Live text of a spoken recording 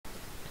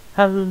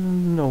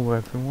Hello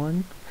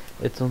everyone,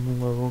 it's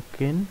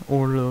Logan,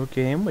 or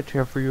lowgain,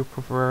 whichever you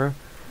prefer,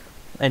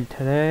 and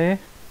today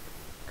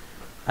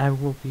I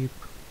will be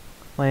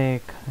playing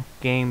a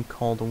game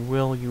called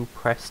Will You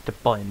Press the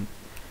Button.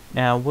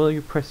 Now, Will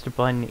You Press the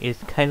Button is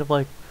kind of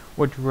like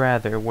Would You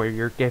Rather, where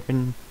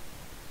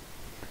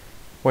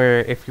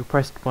if you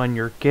press the button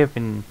you're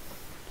given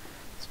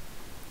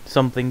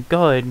something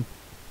good,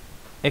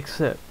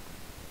 except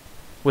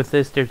with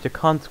this there's a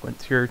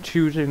consequence. You're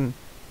choosing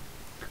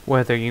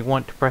whether you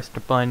want to press the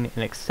button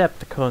and accept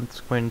the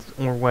consequence,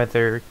 or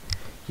whether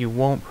you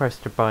won't press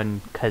the button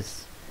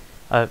because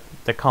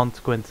the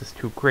consequence is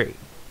too great.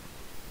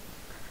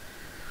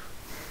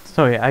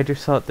 So yeah, I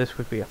just thought this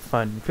would be a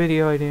fun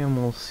video idea, and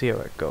we'll see how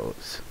it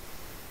goes.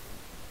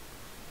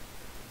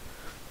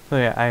 So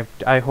yeah,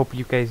 I hope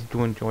you guys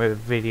do enjoy the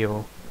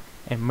video,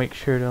 and make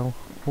sure to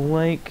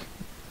like,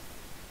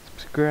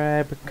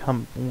 subscribe,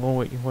 comment below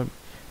what you want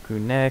to do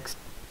next.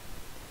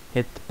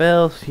 Hit the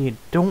bell so you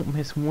don't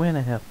miss when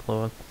I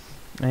upload.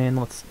 And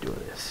let's do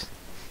this.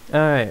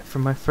 Alright, for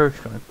my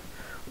first one.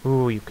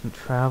 Ooh, you can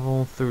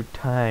travel through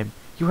time.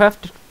 You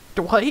have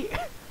to wait?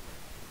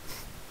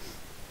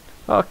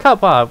 Oh, come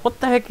on, what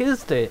the heck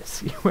is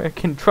this? You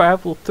can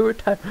travel through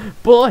time,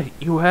 but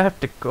you have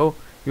to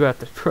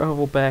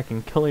travel back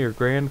and kill your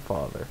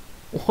grandfather.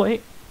 What?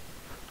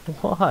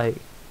 Why?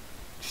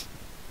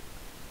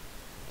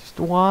 Just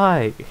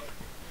why?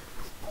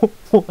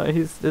 Why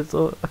is this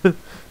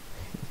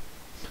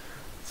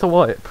So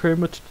what,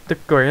 pretty much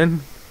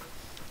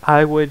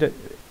I would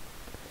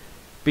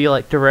be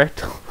like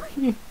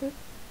directly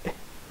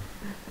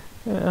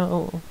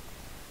well,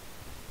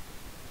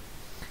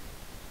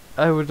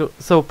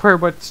 so pretty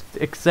much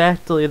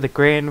exactly the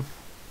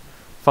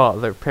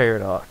grandfather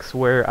paradox,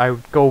 where I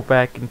would go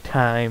back in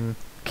time,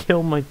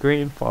 kill my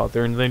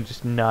grandfather, and then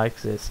just not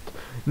exist.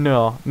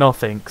 No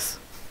thanks.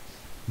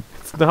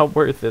 It's not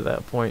worth it at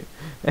that point.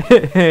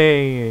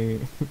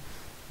 Hey,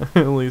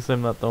 at least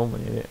I'm not the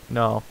only idiot.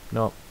 No.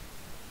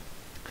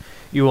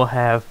 You will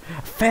have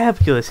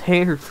fabulous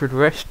hair for the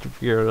rest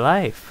of your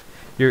life.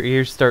 Your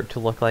ears start to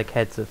look like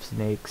heads of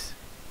snakes.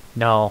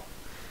 No.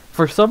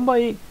 For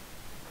somebody...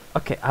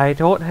 Okay, I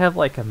don't have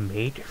like a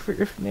major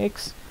fear of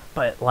snakes,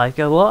 but like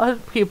a lot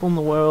of people in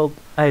the world,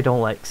 I don't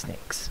like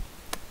snakes.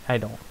 I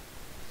don't.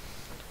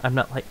 I'm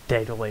not like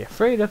deadly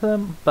afraid of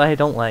them, but I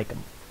don't like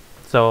them.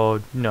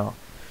 So, no.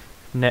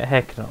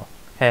 Heck no.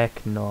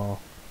 Heck no.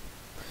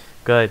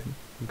 Good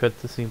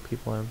to see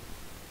people in.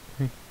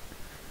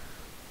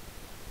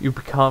 You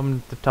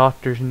become the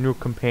Doctor's new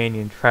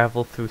companion,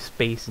 travel through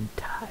space and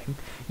time.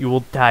 You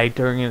will die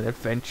during an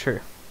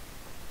adventure.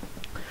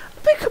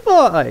 But come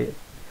on!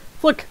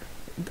 Look,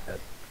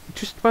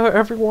 just about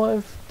every one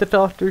of the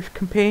Doctor's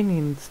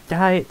companions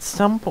die at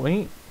some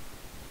point.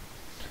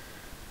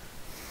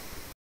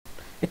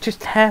 It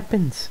just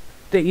happens.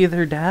 They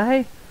either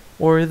die,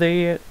 or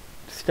they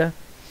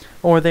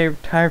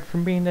retire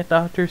from being the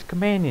Doctor's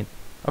companion.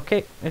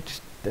 Okay, it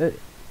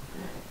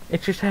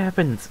just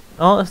happens.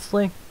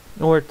 Honestly.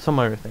 Or some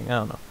other thing, I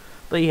don't know.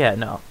 But yeah,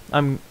 no.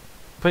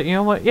 But you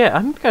know what? Yeah,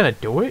 I'm gonna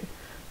do it.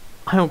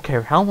 I don't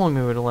care how long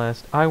it would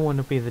last. I want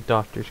to be the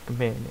Doctor's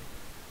companion.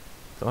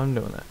 So I'm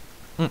doing that.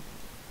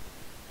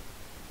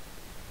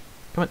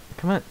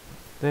 Come on.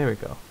 There we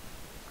go.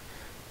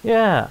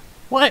 Yeah.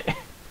 What?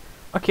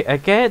 Okay, I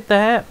get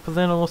that, but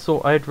then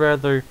also I'd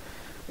rather...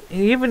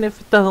 Even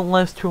if it doesn't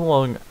last too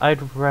long,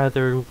 I'd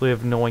rather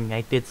live knowing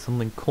I did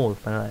something cool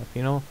with my life,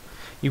 you know?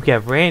 You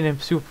get random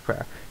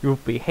superpower. You will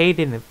be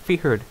hated and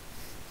feared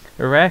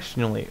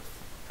irrationally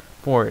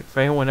for it if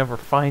anyone ever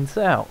finds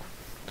out.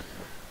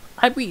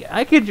 I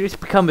could just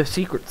become a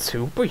secret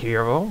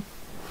superhero.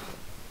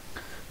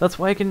 That's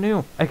what I can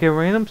do. I get a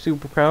random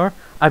superpower.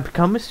 I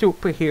become a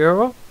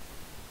superhero.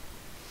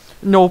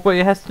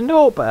 Nobody has to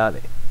know about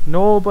it.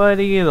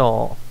 Nobody at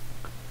all.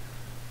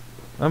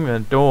 I'm gonna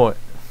do it.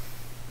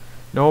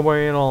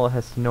 Nobody at all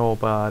has to know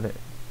about it.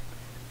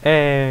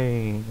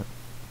 Hey.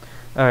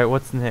 Alright,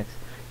 what's next?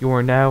 You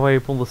are now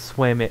able to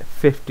swim at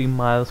 50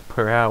 miles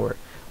per hour.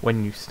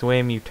 When you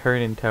swim, you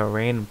turn into a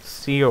random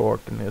sea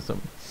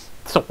organism.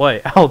 So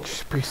what? I'll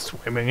just be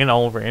swimming and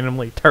I'll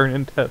randomly turn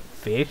into a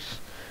fish?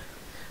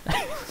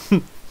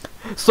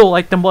 So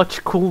like the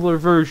much cooler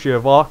version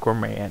of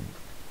Aquaman.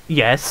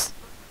 Yes.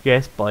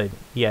 Yes, bud.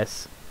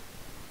 Yes.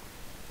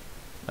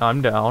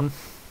 I'm down.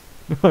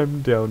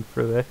 I'm down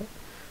for that.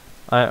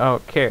 I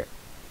don't care.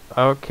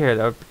 I don't care.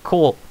 That would be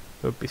cool.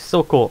 It would be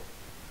so cool.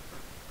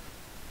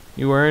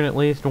 You earn at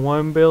least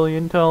 $1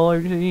 billion a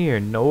year,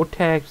 no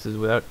taxes,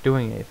 without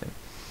doing anything.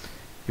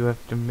 You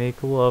have to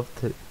make love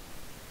to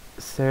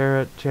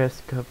Sarah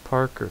Jessica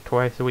Parker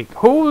twice a week.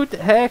 Who the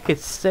heck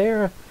is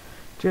Sarah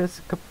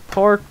Jessica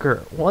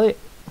Parker? What?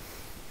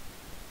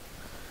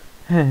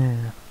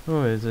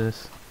 Who is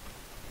this?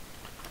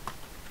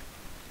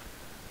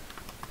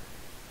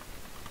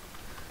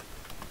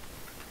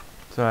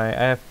 Sorry,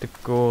 I have to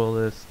Google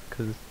this,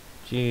 cause,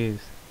 jeez.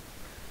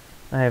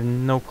 I have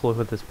no clue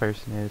who this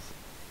person is.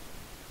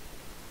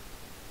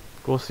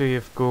 We'll see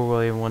if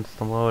Google even wants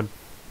to load.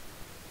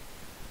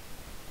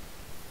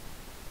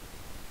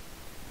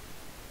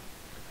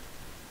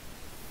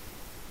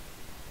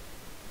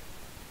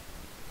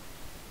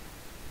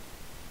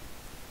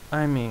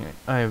 I mean,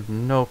 I have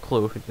no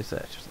clue who this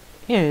actually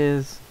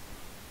is.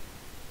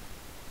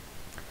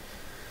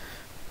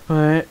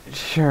 But,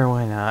 sure,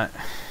 why not?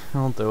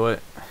 I'll do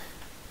it.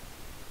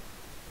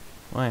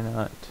 Why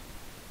not?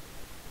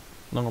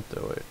 I'll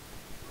do it.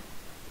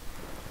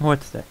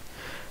 What's that?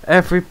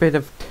 Every bit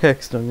of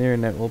text on the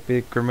internet will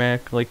be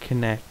grammatically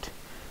correct.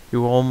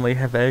 You will only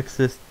have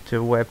access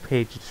to web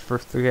pages for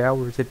 3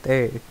 hours a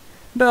day.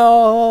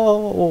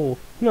 No!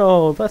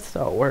 No, that's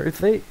not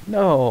worth it.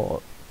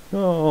 No.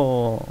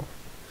 No.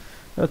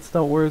 That's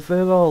not worth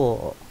it at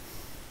all.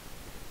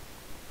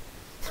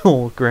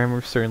 Oh,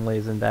 grammar certainly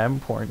isn't that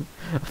important.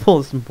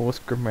 Plus,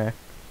 most grammar.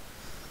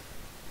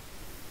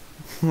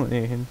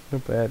 The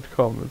bad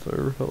comments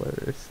are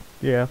hilarious.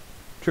 Yeah,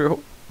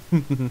 true.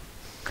 You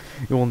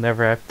will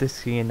never have to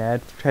see an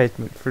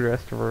advertisement for the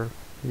rest of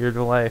your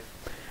life.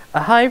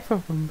 A hive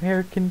of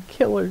American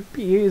killer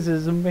bees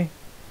is made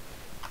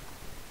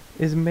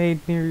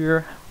near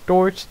your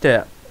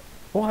doorstep.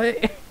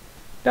 What?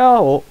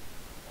 No.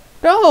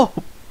 No!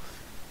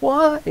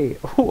 Why?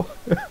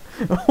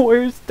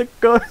 Where's the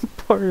gun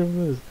part of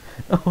this?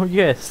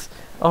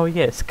 Oh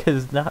yes,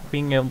 because not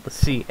being able to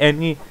see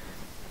any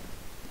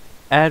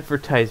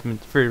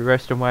advertisements for the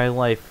rest of my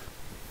life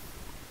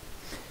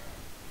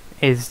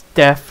is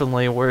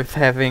definitely worth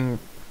having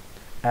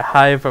a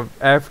hive of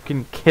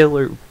African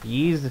killer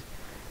bees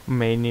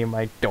made near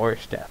my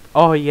doorstep.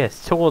 Oh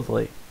yes,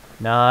 totally.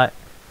 Not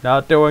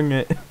doing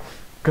it.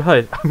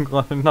 Good, I'm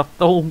glad I'm not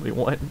the only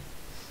one.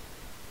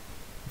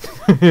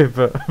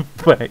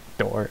 Back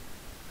door.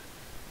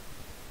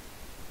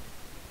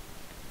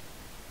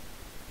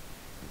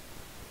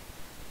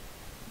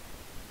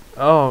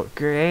 Oh,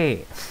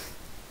 great.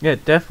 Yeah,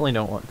 definitely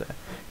don't want that.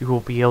 You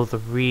will be able to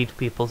read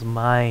people's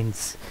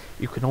minds.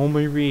 You can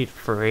only read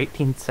for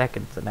 18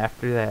 seconds, and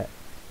after that,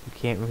 you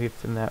can't read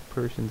from that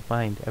person's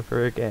mind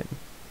ever again.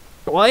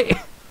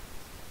 What?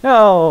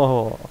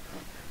 No!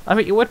 I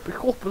mean, it would be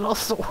cool, but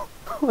also,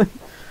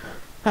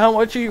 how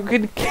much you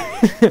can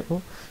get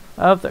out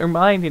of their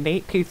mind in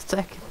 18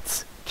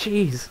 seconds?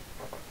 Jeez.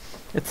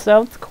 It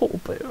sounds cool,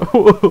 but,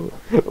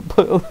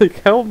 but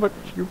like, how much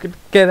you can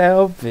get out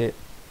of it?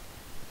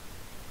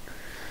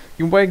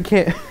 You might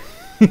get,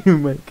 you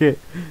might get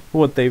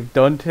what they've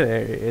done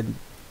today, and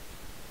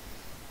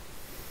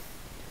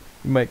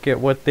you might get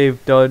what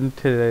they've done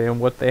today and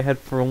what they had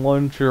for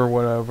lunch or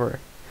whatever,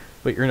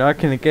 but you're not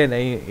gonna get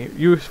any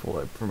useful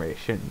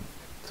information.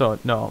 So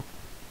no.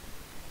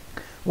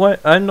 What?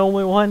 I'm the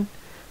only one?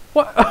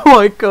 What? Oh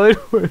my god,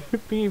 what would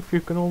it be if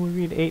you can only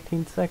read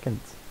 18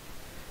 seconds?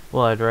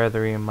 Well, I'd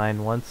rather read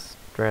mine once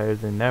rather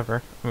than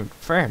never. I mean,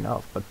 fair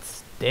enough, but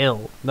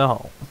still,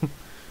 no.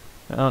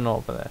 I don't know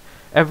about that.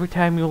 Every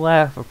time you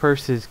laugh, a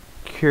person is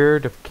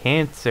cured of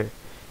cancer.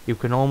 You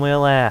can only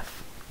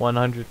laugh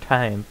 100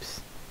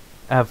 times.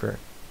 Ever.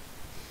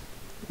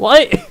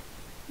 What?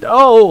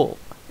 No!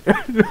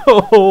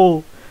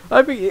 No!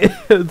 I mean,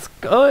 it's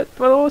good,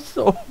 but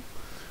also,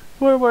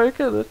 what am I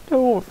gonna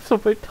do if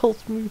somebody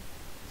tells me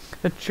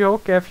a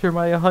joke after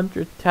my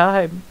 100th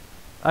time?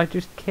 I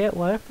just can't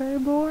laugh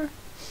anymore?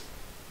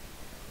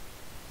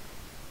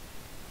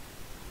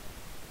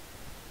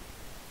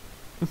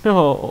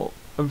 No,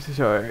 I'm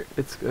sorry.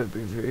 It's gonna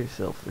be very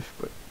selfish,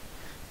 but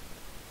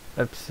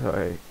I'm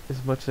sorry.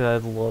 As much as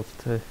I'd love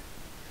to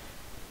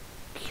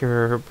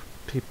cure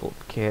people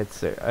with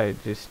cancer, I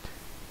just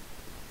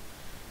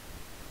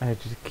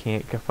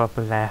can't give up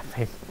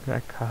laughing.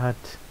 I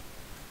can't.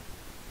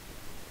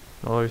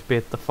 I'll always be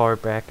at the far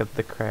back of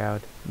the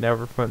crowd.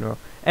 Never front row.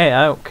 Hey,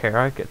 I don't care.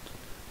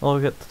 I'll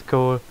get to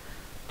go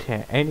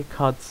to any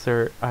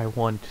concert I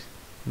want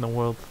in the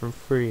world for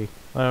free.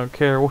 I don't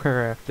care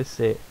where I have to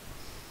sit.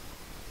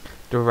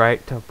 The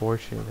right to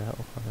abortion that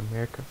in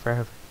America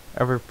forever.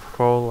 Every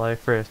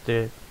pro-lifer has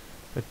to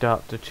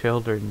adopt the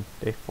children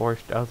they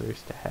forced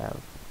others to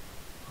have.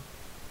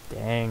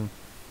 Dang.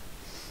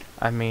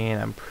 I mean,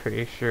 I'm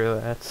pretty sure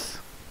that's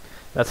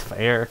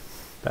fair.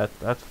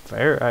 That's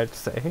fair, I'd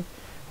say.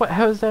 What?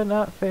 How is that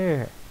not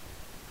fair?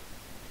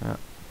 Oh.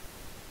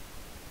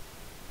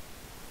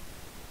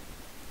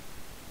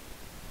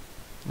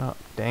 Oh,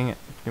 dang it.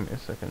 Give me a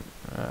second.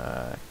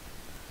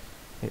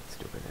 Hate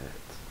stupid ads.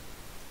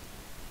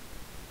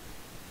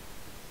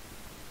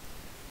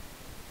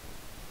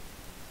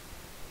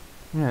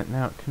 Yeah,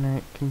 now can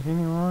I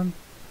continue on?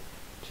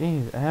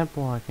 Jeez, ad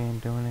block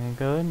ain't doing any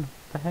good.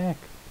 What the heck?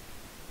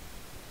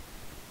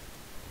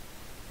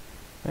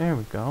 There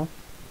we go.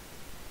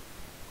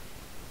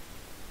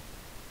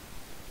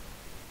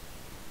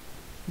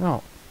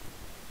 No.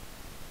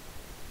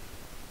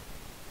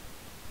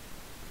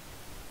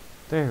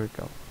 There we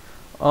go.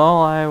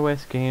 All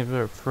iOS games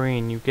are free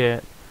and you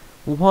get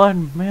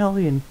 $1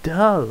 million.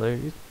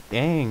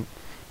 Dang.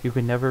 You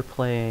can never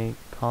play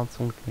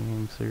console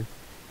games or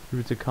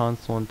use a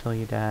console until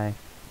you die.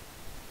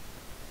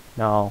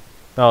 No.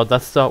 No,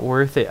 that's not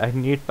worth it. I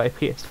need my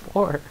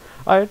PS4.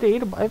 I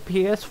need my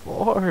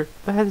PS4.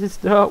 That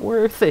is not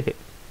worth it.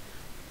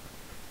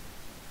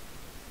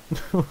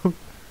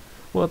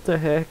 What the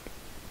heck?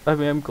 I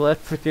mean, I'm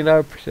glad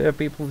 59% of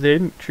people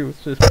didn't choose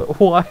this, but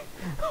why?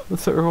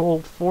 There are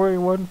whole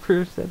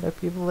 41% of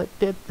people that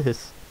did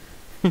this.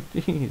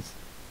 Jeez.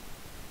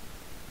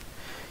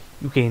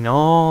 You gain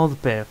all the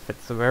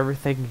benefits of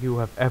everything you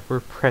have ever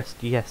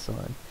pressed yes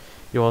on.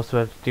 You also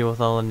have to deal with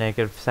all the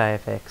negative side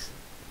effects.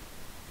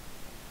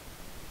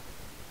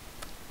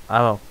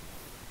 Oh.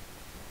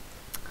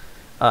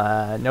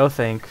 No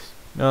thanks.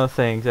 No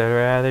thanks, I'd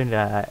rather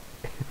not.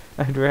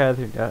 I'd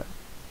rather not.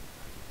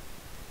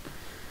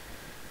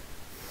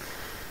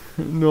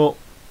 No.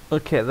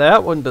 Okay,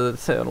 that one doesn't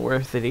sound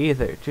worth it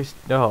either. Just,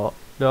 no.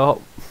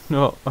 No.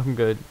 No, I'm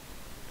good.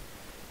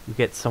 You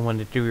get someone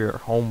to do your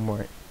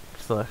homework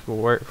 /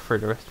 work for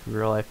the rest of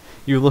your life.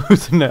 You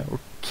lose an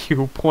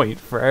IQ point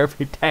for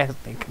every task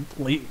they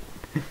complete.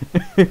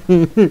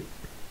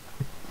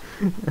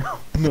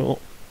 No.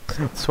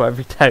 So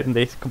every time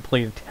they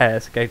complete a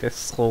task, I just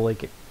slowly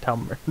get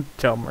dumber and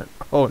dumber.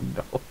 Oh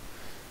no.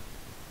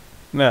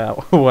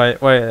 No,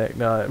 why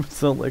no, I'm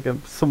still like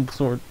I'm some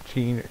sort of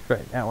genius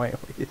right now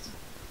anyways.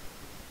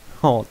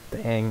 Oh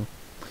dang.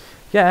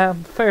 Yeah,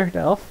 fair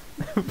enough.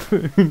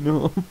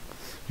 No.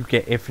 You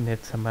get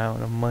infinite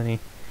amount of money.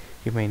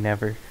 You may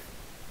never.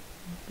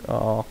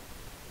 Oh.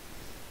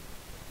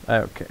 I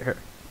don't care.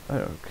 I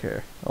don't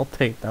care. I'll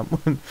take that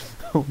money.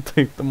 I'll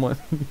take the money.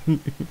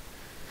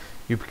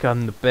 You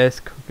become the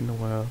best cook in the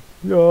world.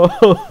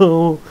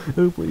 No!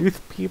 At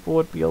least people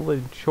would be able to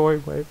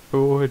enjoy my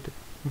food.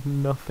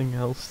 Nothing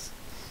else.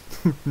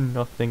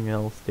 Nothing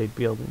else. They'd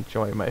be able to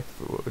enjoy my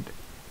food.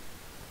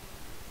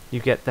 You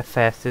get the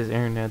fastest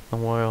internet in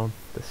the world.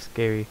 The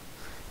scary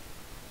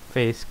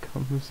face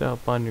comes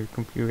up on your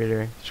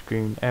computer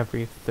screen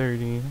every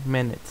 30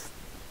 minutes.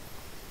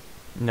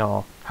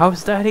 No.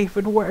 How's that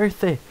even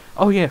worth it?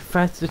 Oh yeah,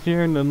 fastest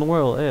internet in the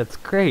world. Yeah, it's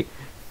great.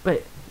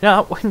 But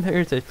not when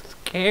there's a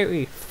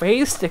scary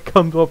face that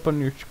comes up on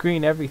your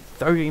screen every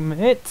 30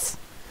 minutes.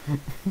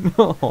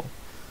 No.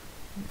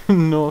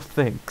 No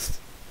thanks.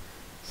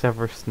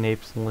 Severus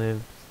Snape's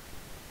lives.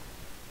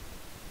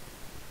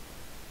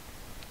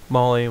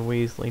 Molly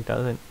Weasley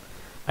doesn't.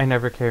 I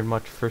never cared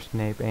much for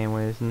Snape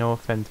anyways. No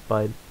offense,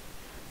 bud.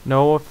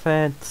 No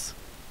offense.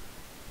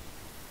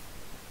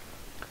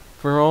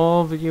 For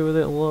all of you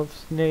that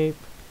love Snape,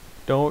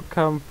 don't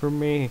come for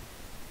me.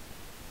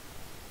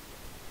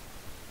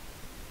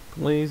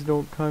 Please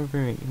don't come for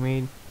me. You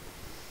mean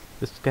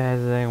disguise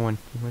as anyone.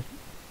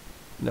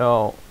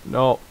 No,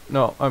 no,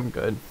 no, I'm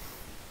good.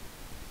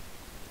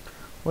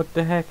 What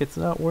the heck? It's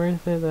not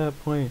worth it at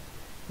that point.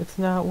 It's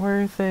not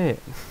worth it.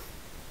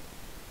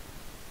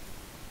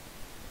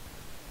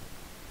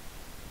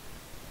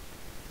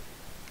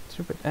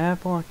 Stupid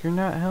Apple, you're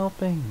not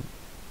helping.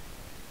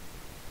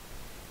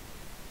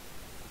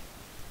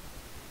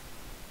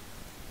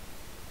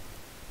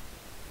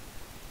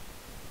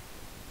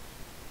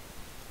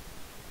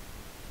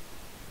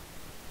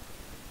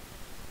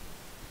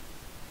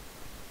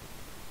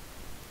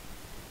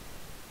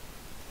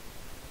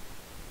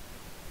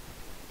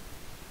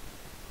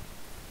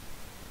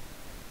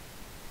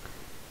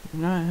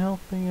 You're not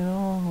helping at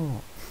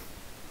all.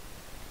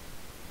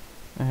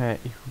 Alright,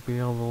 you will be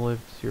able to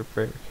live as your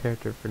favorite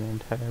character for an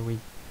entire week.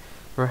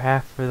 For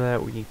half of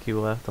that week, you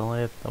will have to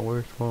live the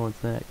worst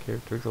moments in that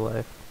character's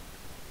life.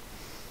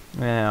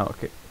 Yeah,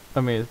 okay.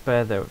 I mean, as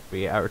bad that would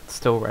be, I would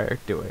still rather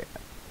do it.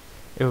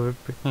 It would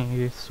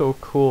be so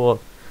cool.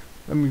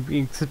 I mean,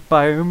 being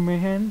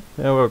Spider-Man,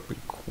 that would be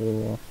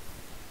cool.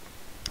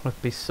 It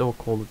would be so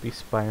cool to be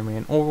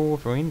Spider-Man, or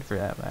Wolverine for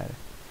that matter.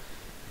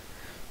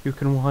 You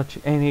can watch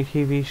any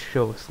TV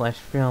show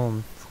 /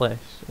 film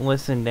 /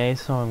 listen to any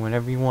song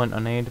whenever you want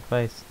on any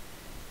device.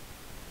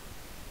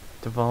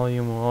 The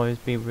volume will always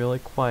be really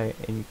quiet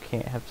and you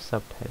can't have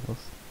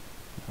subtitles.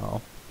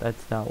 No,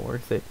 that's not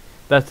worth it.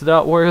 That's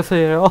not worth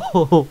it at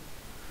all.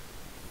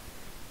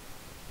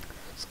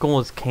 School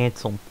is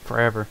cancelled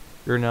forever.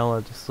 You're not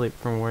allowed to sleep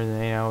for more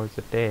than 8 hours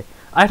a day.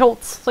 I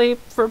don't sleep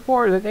for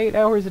more than 8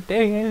 hours a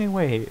day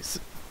anyways.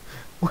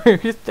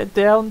 Where's the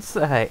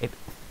downside?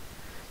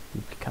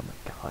 You become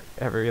a god.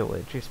 Every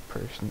religious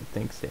person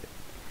thinks that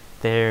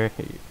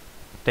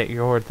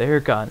you're their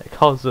god that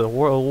caused a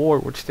world war,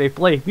 which they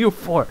blame you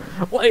for.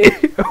 Wait,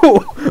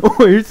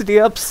 where's the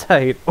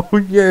upside? Oh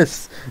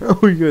yes,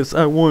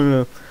 I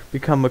wanna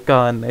become a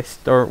god and I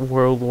start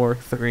World War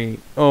III.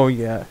 Oh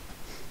yeah.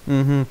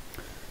 Nah,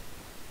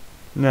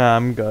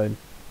 I'm good.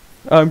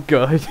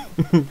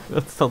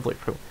 That sounds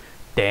like cool.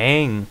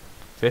 Dang,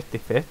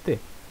 50-50.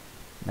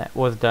 That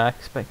was not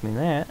expecting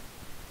that.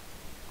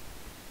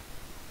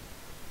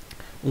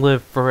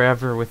 Live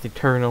forever with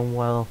eternal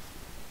wealth.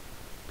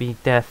 Be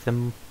death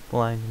and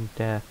blinding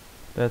death.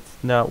 That's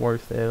not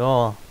worth it at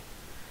all.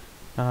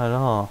 Not at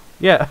all.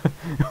 Yeah,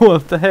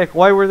 what the heck?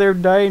 Why were there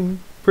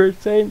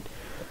 9%?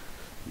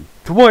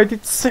 Why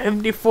did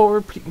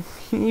 74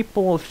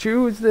 people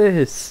choose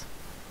this?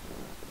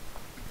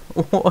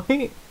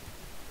 What?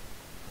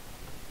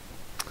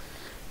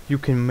 You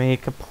can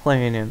make a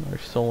planet in our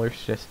solar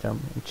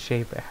system and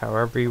shape it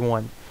however you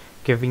want,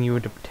 giving you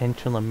the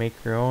potential to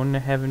make your own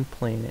heaven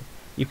planet.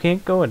 You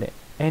can't go in it,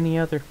 any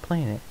other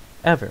planet,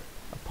 ever,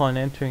 upon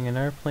entering an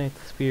our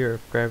planet's sphere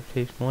of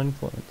gravitational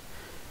influence.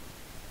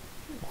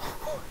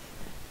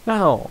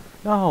 No,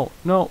 no,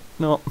 no,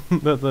 no,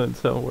 that doesn't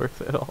sound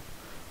worth it at all.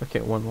 Okay,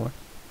 one more.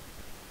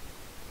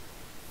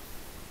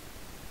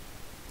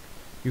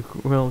 You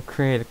will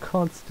create a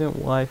constant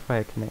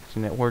Wi-Fi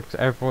connection that works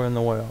everywhere in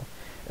the world.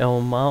 It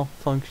will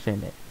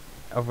malfunction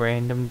a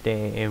random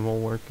day and will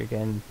work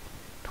again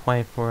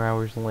 24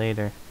 hours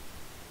later.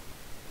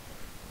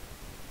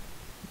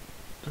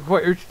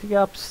 Where's the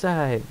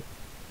upside?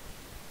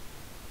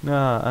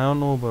 Nah, I don't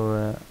know about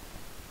that.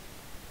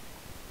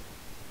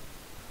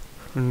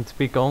 And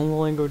speak all the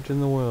language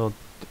in the world.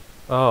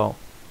 Oh.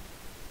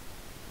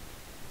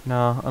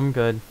 No, I'm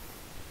good.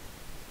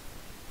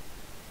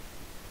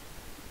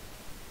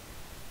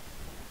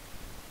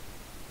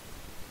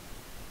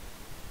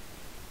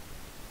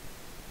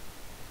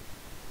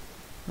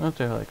 I'll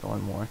do like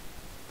one more.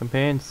 The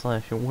band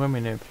slash a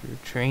woman of your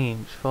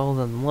dreams falls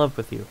in love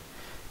with you.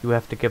 You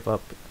have to give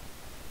up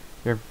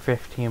your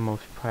 15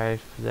 most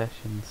prized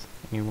possessions,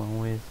 and you won't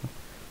always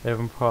live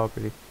in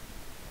property.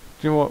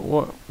 Do you know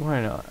what?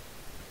 Why not?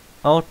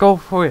 I'll go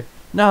for it.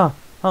 No,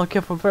 I'll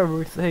give up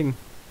everything.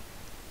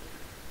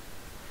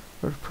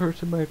 For the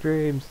person of my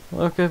dreams.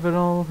 I'll give it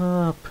all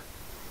up.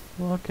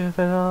 I'll give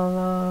it all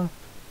up.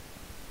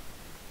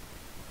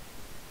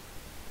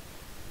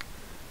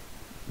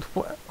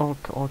 What?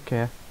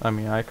 Okay. I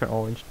mean, I could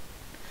always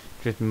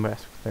just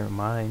mess with their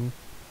mind.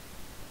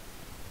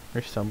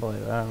 Or something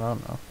like that, I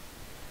don't know.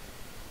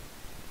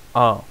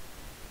 Oh.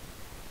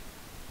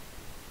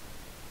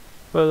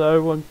 But I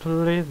want to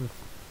live.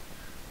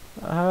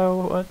 I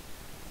want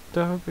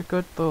to be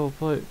good though,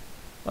 but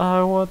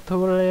I want to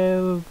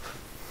live.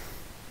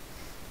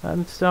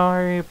 I'm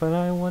sorry, but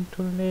I want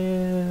to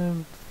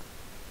live.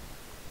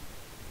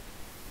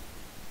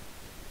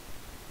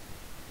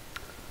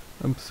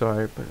 I'm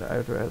sorry, but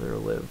I'd rather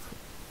live.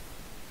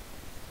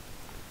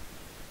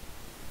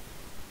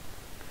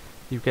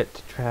 You get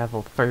to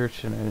travel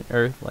first in an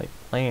Earth-like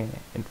planet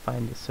and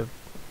find a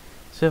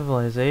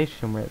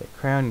civilization where they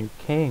crown you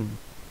king.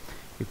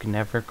 You can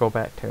never go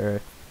back to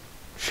Earth.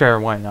 Sure,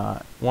 why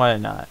not? Why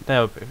not?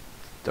 That would be,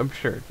 I'm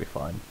sure it'd be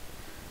fun.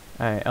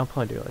 Alright, I'll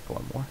probably do like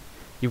one more.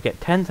 You get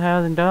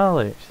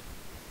 $10,000.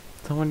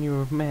 Someone you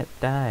have met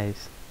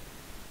dies.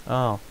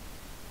 Oh.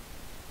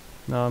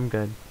 No, I'm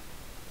good.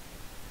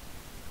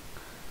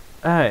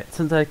 Alright,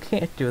 since I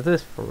can't do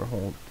this for a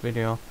whole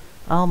video,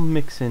 I'll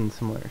mix in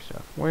some other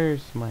stuff.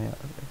 Where's my other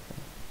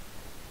thing?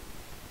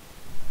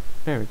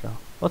 There we go.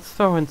 Let's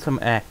throw in some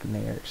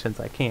Akinator since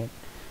I can't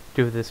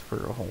do this for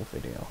a whole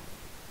video.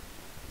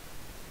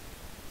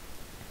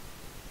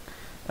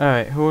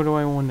 Alright, who do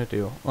I want to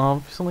do?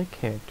 Obviously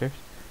characters.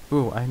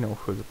 Ooh, I know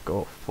who to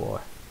go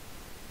for.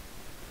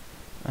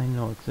 I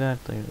know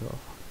exactly who to go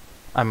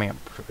for. I mean, I'm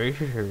pretty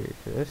sure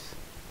it's this.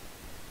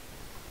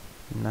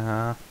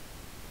 Nah.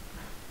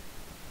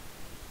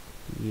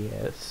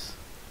 Yes.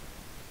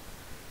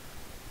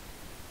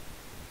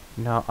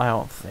 No, I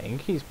don't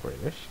think he's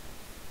British.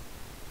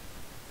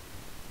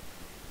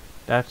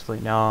 Actually,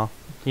 no,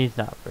 he's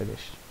not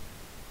British.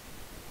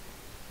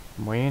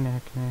 Wayne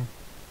Akinator.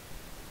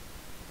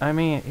 I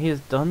mean,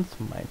 he's done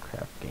some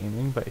Minecraft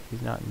gaming, but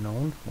he's not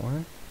known for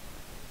it.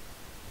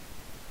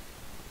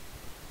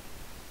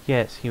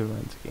 Yes, he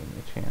runs a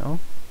gaming channel.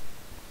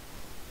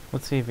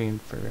 Let's see if he can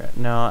figure it.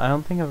 No, I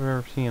don't think I've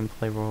ever seen him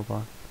play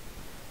Roblox.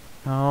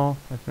 No,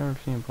 I've never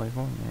seen him play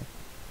Fortnite.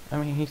 I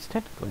mean, he's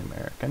technically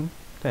American.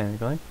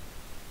 Technically.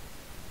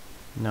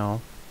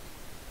 No.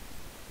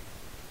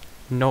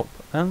 Nope.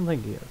 I don't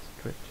think he has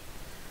Twitch.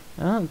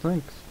 I don't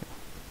think so.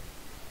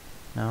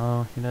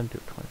 No, he doesn't do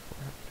 24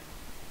 hours.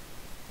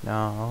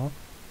 No.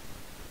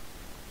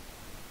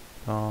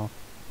 No.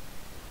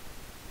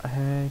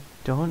 I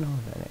don't know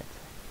that answer.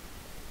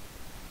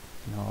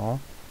 No.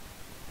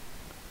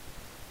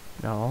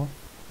 No.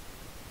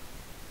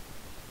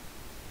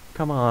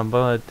 Come on,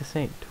 bud. This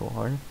ain't too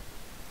hard.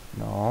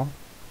 No.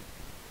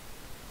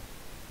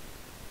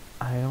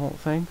 I don't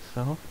think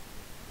so.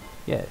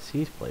 Yes,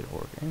 he's played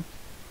horror games.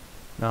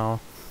 No.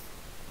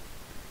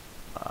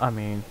 I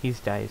mean, he's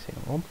died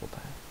multiple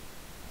times.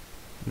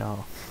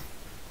 No.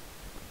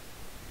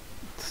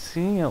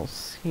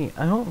 CLC?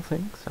 I don't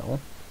think so.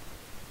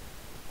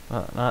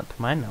 Not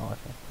to my knowledge,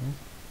 at least.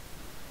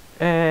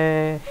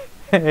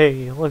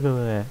 Hey, look at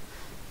that.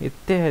 You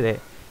did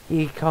it.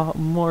 He got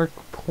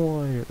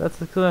Markiplier.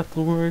 That's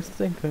exactly what I was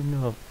thinking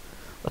of.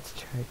 Let's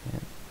try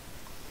again.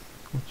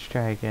 Let's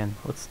try again.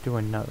 Let's do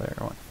another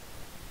one.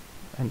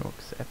 I know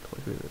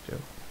exactly who to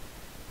do.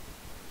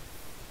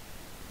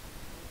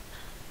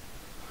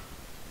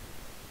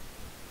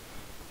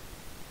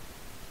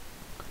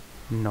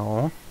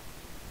 No.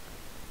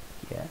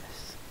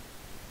 Yes.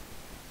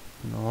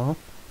 No.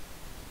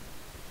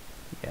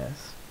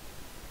 Yes.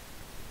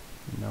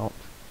 Nope.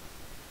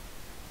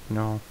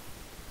 No.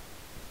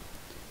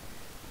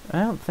 I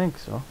don't think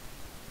so.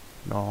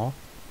 No.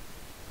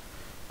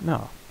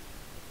 No.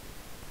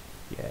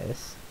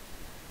 Yes.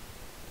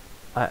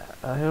 I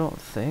don't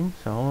think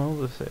so. I'll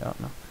just say I don't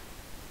know.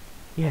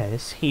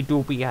 Yes, he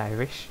do be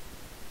Irish.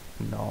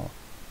 No.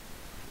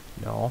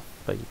 No,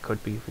 but you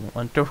could be if you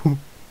want to.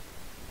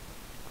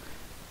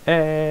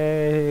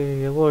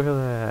 Hey, look at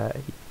that.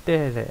 He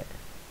did it.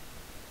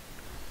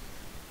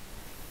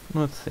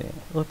 Let's see.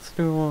 Let's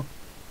do...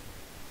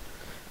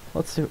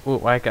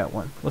 Oh, I got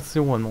one. Let's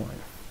do one more.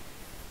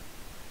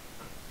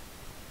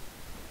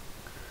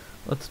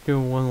 Let's do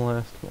one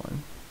last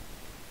one.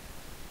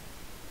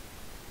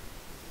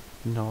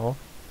 No.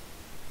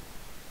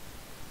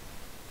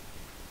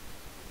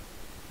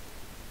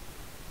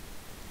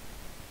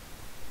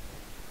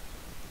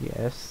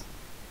 Yes.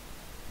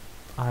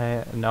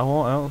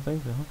 No, I don't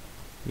think so.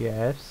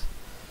 Yes.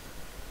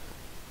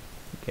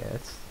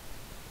 Yes.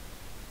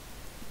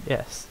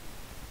 Yes.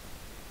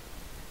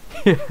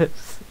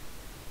 Yes.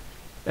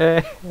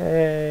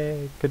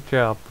 Hey, good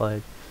job,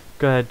 bud.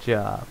 Good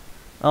job.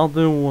 I'll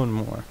do one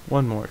more.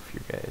 One more for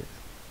you guys.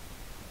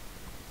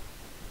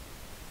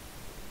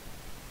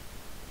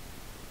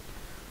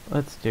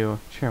 Let's do.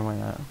 Sure, why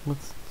not?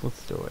 Let's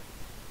do it.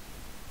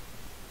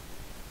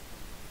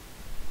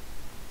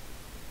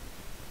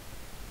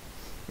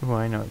 Oh,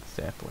 I know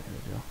exactly what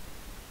to do.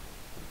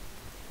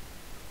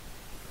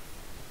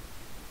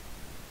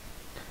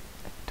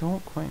 I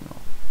don't quite know.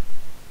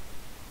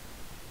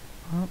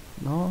 Oh,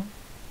 no.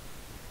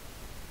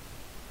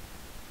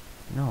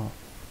 No.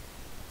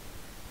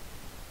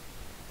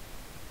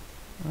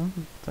 I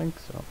don't think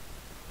so.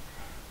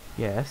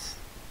 Yes.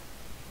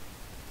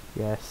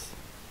 Yes.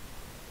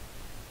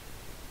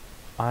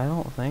 I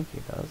don't think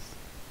he does.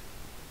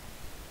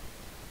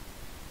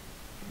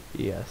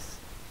 Yes.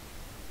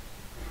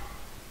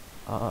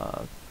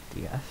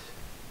 Yes.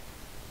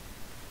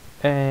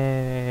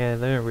 Hey,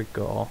 there we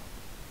go.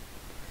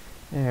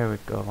 There we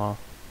go.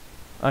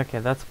 Okay,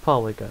 that's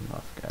probably good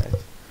enough,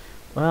 guys.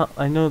 Well,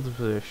 I know this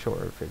was a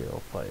shorter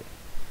video, but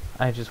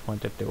I just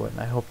wanted to do it,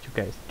 and I hope you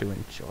guys do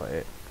enjoy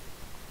it.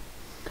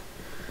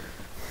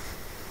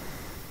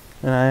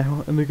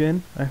 And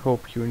again, I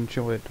hope you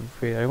enjoyed the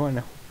video, and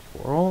I hope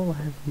you are all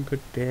having a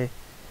good day.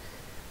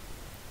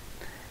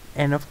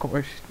 And of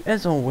course,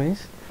 as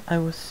always, I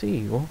will see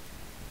you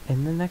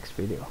in the next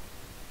video.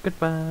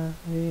 Goodbye.